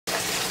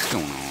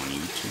What's going on,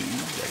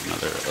 YouTube? Got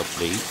another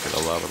update for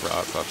the Lava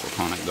Rock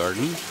Aquaponic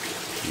Garden.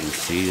 You can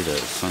see the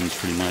sun's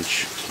pretty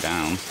much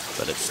down,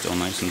 but it's still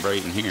nice and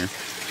bright in here.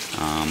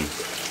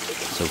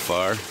 So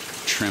far,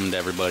 trimmed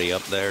everybody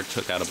up there,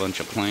 took out a bunch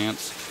of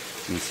plants.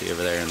 You can see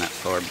over there in that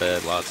far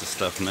bed, lots of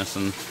stuff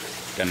missing.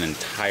 Got an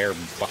entire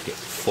bucket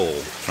full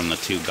from the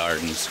two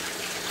gardens.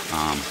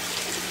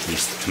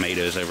 These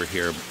tomatoes over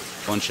here,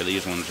 a bunch of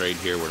these ones right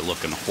here were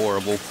looking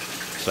horrible.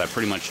 So I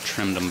pretty much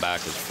trimmed them back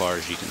as far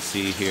as you can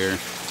see here.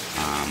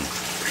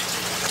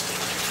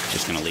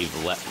 Just gonna leave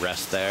the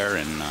rest there,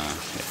 and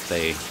if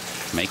they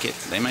make it,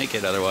 they make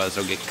it. Otherwise,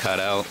 they'll get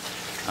cut out.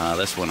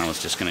 This one I was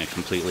just gonna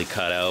completely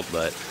cut out,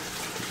 but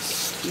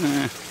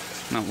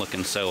it's not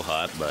looking so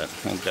hot. But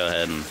we'll go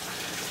ahead and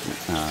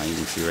you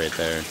can see right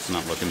there, it's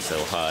not looking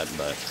so hot.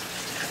 But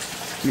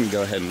you can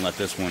go ahead and let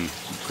this one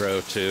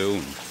grow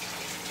too.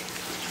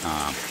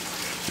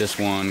 This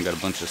one got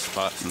a bunch of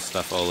spots and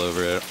stuff all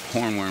over it.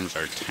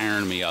 Hornworms are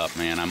tearing me up,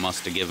 man. I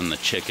must have given the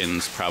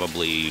chickens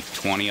probably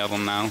 20 of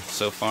them now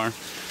so far.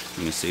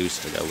 You can see we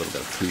still got a little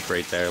bit of poop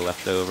right there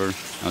left over.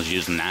 I was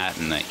using that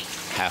and the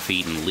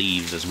half-eaten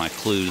leaves as my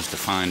clues to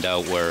find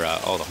out where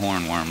all the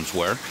hornworms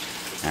were.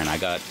 And I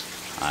got,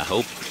 I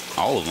hope,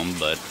 all of them,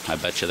 but I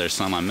bet you there's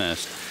some I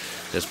missed.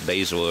 This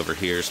basil over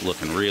here is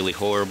looking really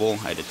horrible.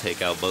 I had to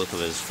take out both of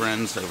his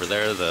friends over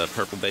there, the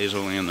purple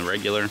basil and the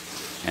regular,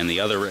 and the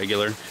other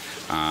regular.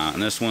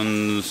 And this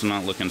one's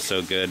not looking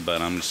so good,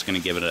 but I'm just going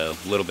to give it a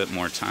little bit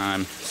more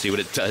time, see what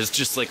it does,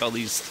 just like all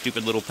these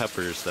stupid little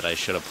peppers that I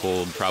should have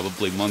pulled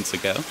probably months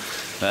ago.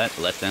 But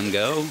let them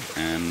go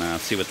and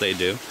see what they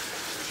do.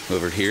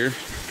 Over here,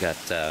 got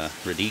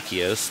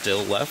radicchio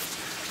still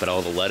left, but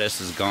all the lettuce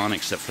is gone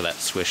except for that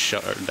Swiss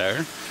chard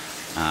there.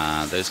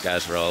 Those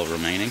guys are all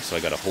remaining, so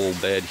I got a whole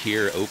bed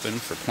here open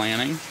for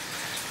planting.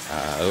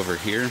 Over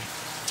here,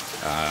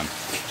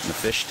 in the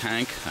fish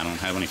tank, I don't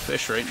have any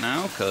fish right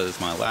now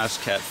because my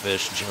last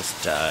catfish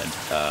just died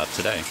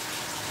today.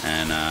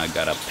 And I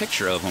got a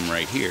picture of him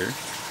right here.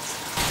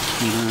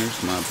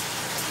 There's my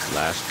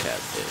last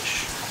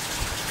catfish.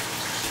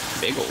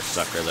 Big old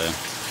sucker though.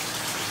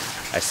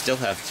 I still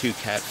have 2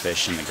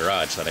 catfish in the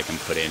garage that I can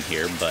put in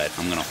here, but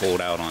I'm going to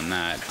hold out on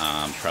that.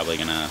 I'm probably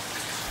going to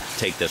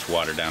take this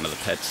water down to the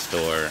pet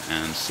store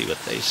and see what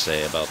they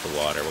say about the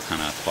water, what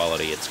kind of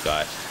quality it's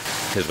got.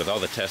 Because with all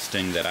the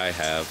testing that I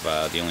have,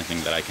 the only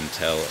thing that I can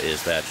tell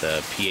is that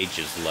the pH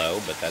is low,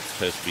 but that's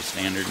supposed to be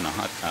standard in a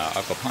hot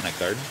aquaponic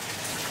garden.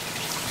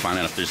 Find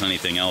out if there's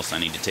anything else I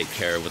need to take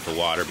care of with the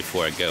water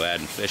before I go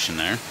adding fish in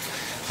there.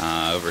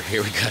 Over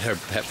here we got our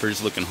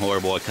peppers looking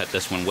horrible. I cut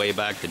this one way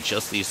back to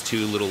just these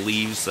 2 little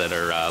leaves that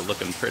are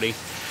looking pretty.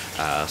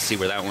 See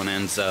where that one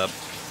ends up.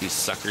 These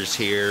suckers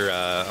here,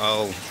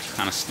 all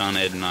kind of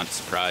stunted, not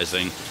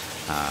surprising.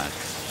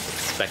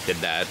 Expected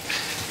that.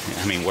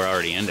 I mean, we're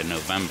already into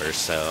November,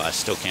 so I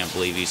still can't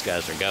believe these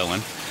guys are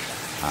going.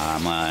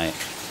 My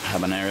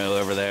habanero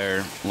over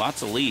there,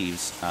 lots of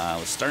leaves. I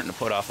was starting to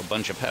put off a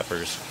bunch of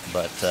peppers,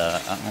 but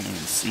I don't even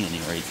see any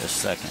right this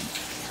second.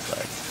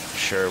 But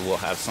sure, we'll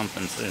have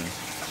something soon.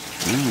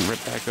 And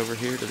right back over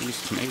here to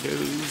these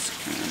tomatoes,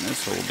 and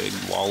this whole big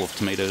wall of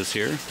tomatoes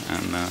here.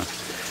 And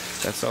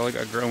that's all I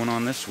got growing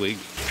on this week.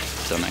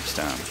 Till next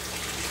time.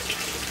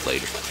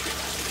 Later.